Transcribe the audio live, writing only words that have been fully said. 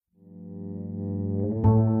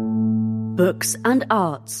Books and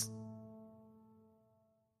Arts.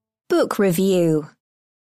 Book review.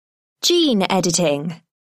 Gene editing.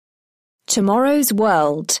 Tomorrow's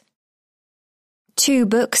World. 2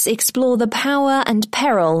 books explore the power and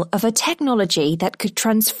peril of a technology that could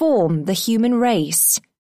transform the human race.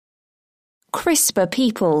 CRISPR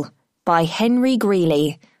People by Henry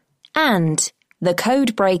Greeley and The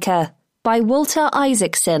Codebreaker by Walter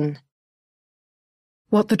Isaacson.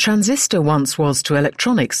 What the transistor once was to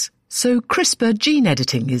electronics, so CRISPR gene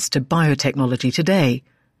editing is to biotechnology today.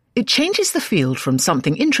 It changes the field from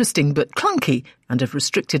something interesting but clunky and of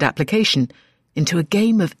restricted application into a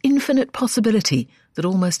game of infinite possibility that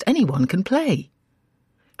almost anyone can play.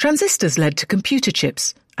 Transistors led to computer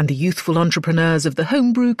chips and the youthful entrepreneurs of the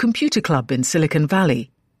Homebrew Computer Club in Silicon Valley.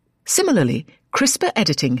 Similarly, CRISPR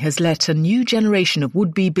editing has let a new generation of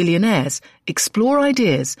would-be billionaires explore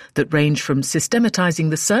ideas that range from systematizing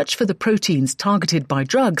the search for the proteins targeted by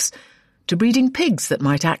drugs to breeding pigs that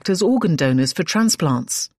might act as organ donors for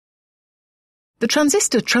transplants. The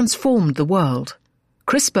transistor transformed the world.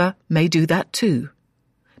 CRISPR may do that too.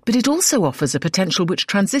 But it also offers a potential which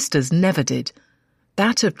transistors never did,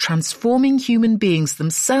 that of transforming human beings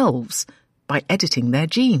themselves by editing their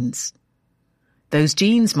genes. Those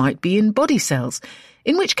genes might be in body cells,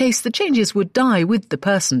 in which case the changes would die with the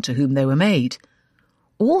person to whom they were made.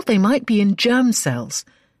 Or they might be in germ cells,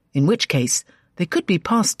 in which case they could be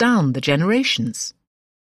passed down the generations.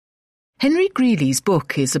 Henry Greeley's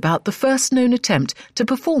book is about the first known attempt to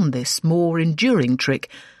perform this more enduring trick,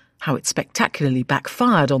 how it spectacularly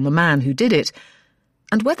backfired on the man who did it,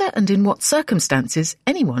 and whether and in what circumstances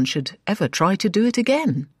anyone should ever try to do it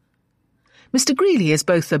again. Mr. Greeley is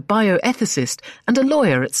both a bioethicist and a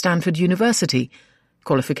lawyer at Stanford University,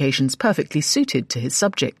 qualifications perfectly suited to his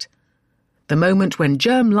subject. The moment when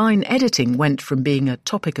germline editing went from being a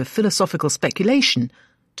topic of philosophical speculation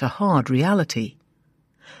to hard reality.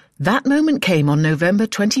 That moment came on November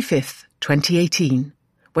 25, 2018,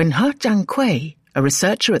 when He Jiankui, a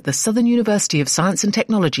researcher at the Southern University of Science and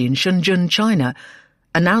Technology in Shenzhen, China,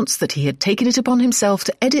 announced that he had taken it upon himself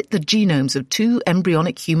to edit the genomes of 2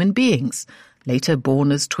 embryonic human beings, later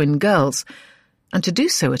born as twin girls, and to do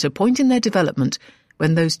so at a point in their development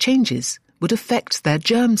when those changes would affect their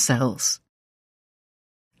germ cells.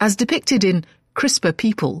 As depicted in CRISPR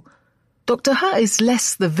People, Dr. He is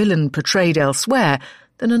less the villain portrayed elsewhere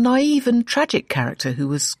than a naive and tragic character who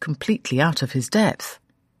was completely out of his depth.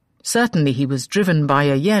 Certainly he was driven by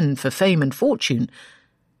a yen for fame and fortune,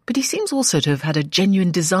 but he seems also to have had a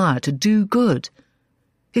genuine desire to do good.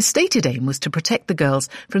 His stated aim was to protect the girls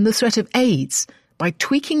from the threat of AIDS by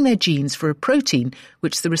tweaking their genes for a protein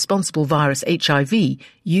which the responsible virus HIV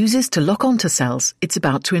uses to lock onto cells it's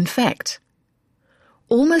about to infect.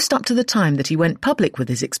 Almost up to the time that he went public with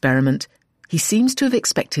his experiment, he seems to have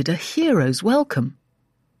expected a hero's welcome.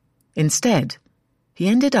 Instead, he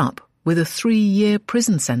ended up with a 3-year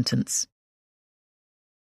prison sentence.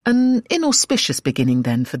 An inauspicious beginning,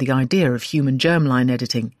 then, for the idea of human germline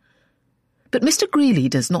editing. But Mr. Greeley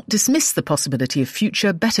does not dismiss the possibility of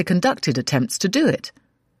future, better-conducted attempts to do it.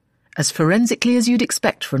 As forensically as you'd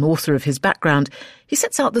expect for an author of his background, he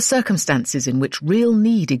sets out the circumstances in which real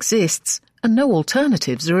need exists and no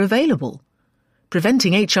alternatives are available.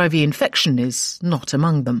 Preventing HIV infection is not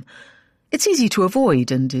among them. It's easy to avoid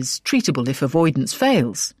and is treatable if avoidance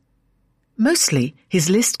fails. Mostly, his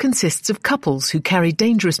list consists of couples who carry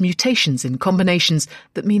dangerous mutations in combinations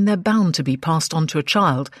that mean they're bound to be passed on to a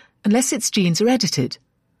child unless its genes are edited.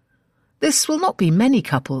 This will not be many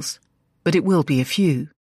couples, but it will be a few.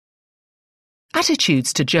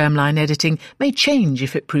 Attitudes to germline editing may change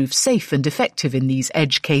if it proves safe and effective in these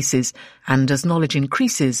edge cases and as knowledge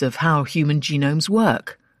increases of how human genomes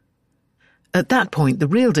work. At that point, the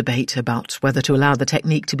real debate about whether to allow the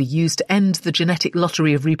technique to be used to end the genetic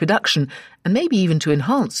lottery of reproduction and maybe even to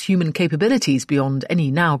enhance human capabilities beyond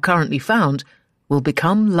any now currently found will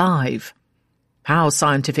become live. How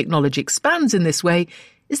scientific knowledge expands in this way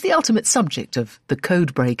is the ultimate subject of The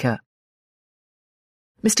Codebreaker.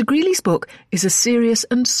 Mr. Greeley's book is a serious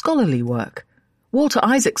and scholarly work. Walter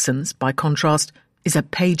Isaacson's, by contrast, is a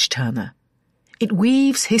page-turner. It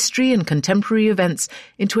weaves history and contemporary events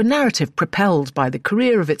into a narrative propelled by the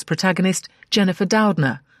career of its protagonist, Jennifer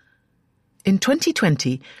Doudna. In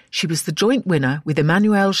 2020, she was the joint winner with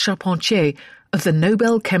Emmanuelle Charpentier of the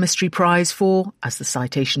Nobel Chemistry Prize for, as the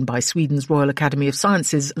citation by Sweden's Royal Academy of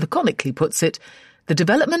Sciences laconically puts it, the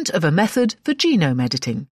development of a method for genome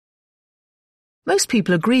editing. Most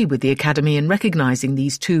people agree with the Academy in recognizing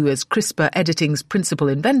these 2 as CRISPR editing's principal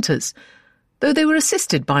inventors, though they were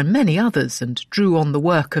assisted by many others and drew on the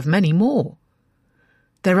work of many more.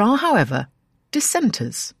 There are, however,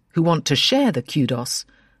 dissenters who want to share the kudos,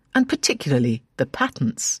 and particularly the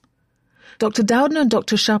patents. Dr. Doudna and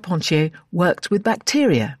Dr. Charpentier worked with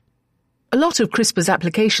bacteria. A lot of CRISPR's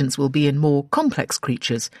applications will be in more complex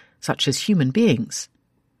creatures, such as human beings.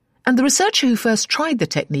 And the researcher who first tried the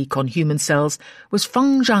technique on human cells was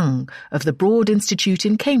Feng Zhang of the Broad Institute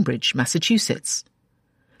in Cambridge, Massachusetts.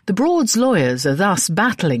 The Broad's lawyers are thus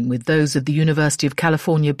battling with those of the University of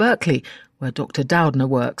California, Berkeley, where Dr. Doudna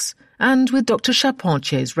works, and with Dr.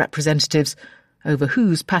 Charpentier's representatives over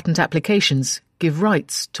whose patent applications give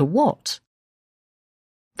rights to what.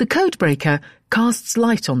 The Codebreaker casts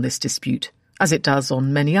light on this dispute, as it does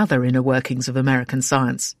on many other inner workings of American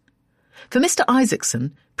science. For Mr.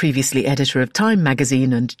 Isaacson, previously editor of Time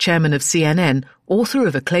magazine and chairman of CNN, author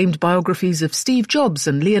of acclaimed biographies of Steve Jobs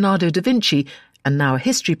and Leonardo da Vinci, and now a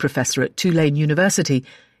history professor at Tulane University,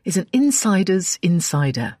 is an insider's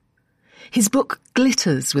insider. His book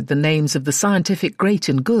glitters with the names of the scientific great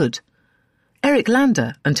and good. Eric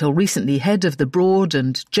Lander, until recently head of the Broad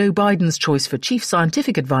and Joe Biden's choice for chief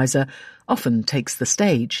scientific advisor, often takes the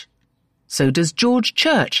stage. So does George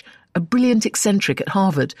Church, a brilliant eccentric at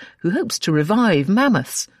Harvard who hopes to revive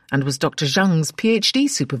mammoths and was Dr. Zhang's PhD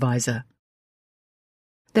supervisor.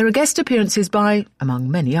 There are guest appearances by, among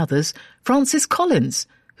many others, Francis Collins,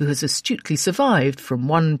 who has astutely survived from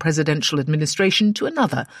one presidential administration to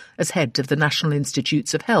another as head of the National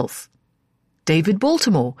Institutes of Health. David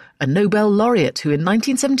Baltimore, a Nobel laureate who in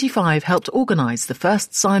 1975 helped organize the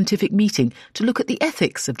first scientific meeting to look at the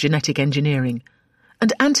ethics of genetic engineering,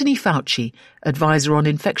 and Anthony Fauci, advisor on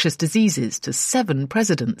infectious diseases to 7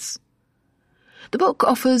 presidents. The book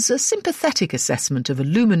offers a sympathetic assessment of a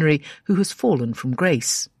luminary who has fallen from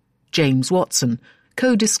grace, James Watson,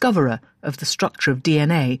 co-discoverer of the structure of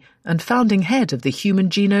DNA and founding head of the Human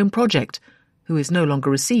Genome Project, who is no longer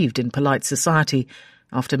received in polite society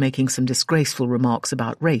after making some disgraceful remarks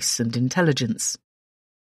about race and intelligence.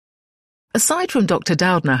 Aside from Dr.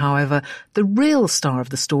 Doudna, however, the real star of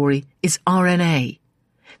the story is RNA.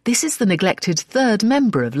 This is the neglected third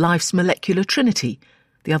member of life's molecular trinity,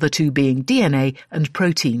 the other two being DNA and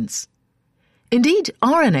proteins. Indeed,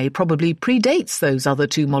 RNA probably predates those other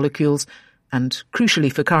two molecules, and,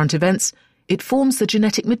 crucially for current events, it forms the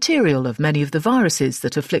genetic material of many of the viruses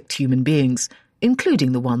that afflict human beings,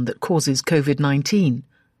 including the one that causes COVID-19.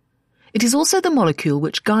 It is also the molecule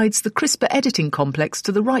which guides the CRISPR editing complex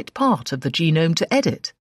to the right part of the genome to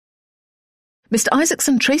edit. Mr.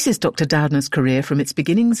 Isaacson traces Dr. Doudna's career from its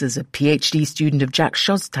beginnings as a PhD student of Jack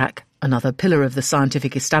Szostak, another pillar of the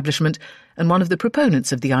scientific establishment and one of the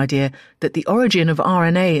proponents of the idea that the origin of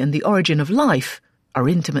RNA and the origin of life are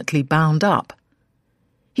intimately bound up.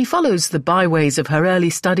 He follows the byways of her early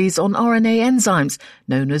studies on RNA enzymes,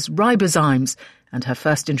 known as ribozymes, and her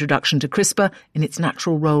first introduction to CRISPR in its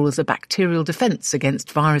natural role as a bacterial defense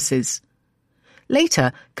against viruses.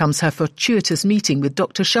 Later comes her fortuitous meeting with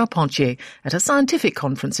Dr. Charpentier at a scientific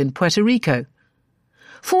conference in Puerto Rico.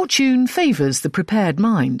 Fortune favours the prepared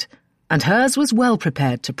mind, and hers was well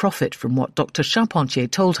prepared to profit from what Dr. Charpentier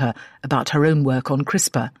told her about her own work on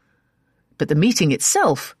CRISPR. But the meeting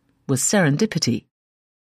itself was serendipity.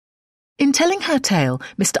 In telling her tale,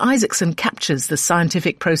 Mr. Isaacson captures the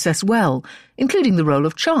scientific process well, including the role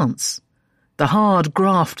of chance, the hard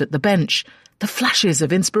graft at the bench, the flashes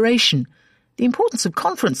of inspiration, the importance of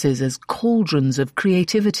conferences as cauldrons of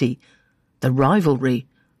creativity, the rivalry,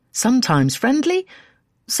 sometimes friendly,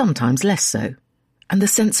 sometimes less so, and the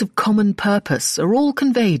sense of common purpose are all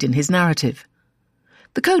conveyed in his narrative.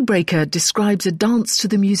 The Codebreaker describes a dance to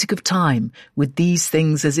the music of time with these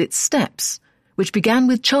things as its steps, which began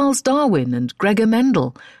with Charles Darwin and Gregor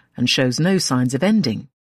Mendel and shows no signs of ending.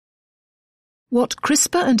 What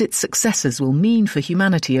CRISPR and its successors will mean for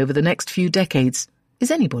humanity over the next few decades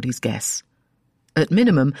is anybody's guess. At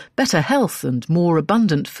minimum, better health and more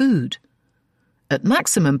abundant food. At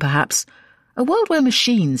maximum, perhaps, a world where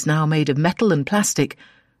machines now made of metal and plastic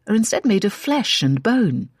are instead made of flesh and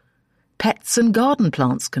bone. Pets and garden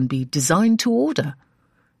plants can be designed to order.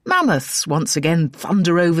 Mammoths once again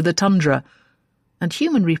thunder over the tundra. And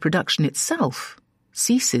human reproduction itself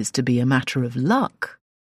ceases to be a matter of luck.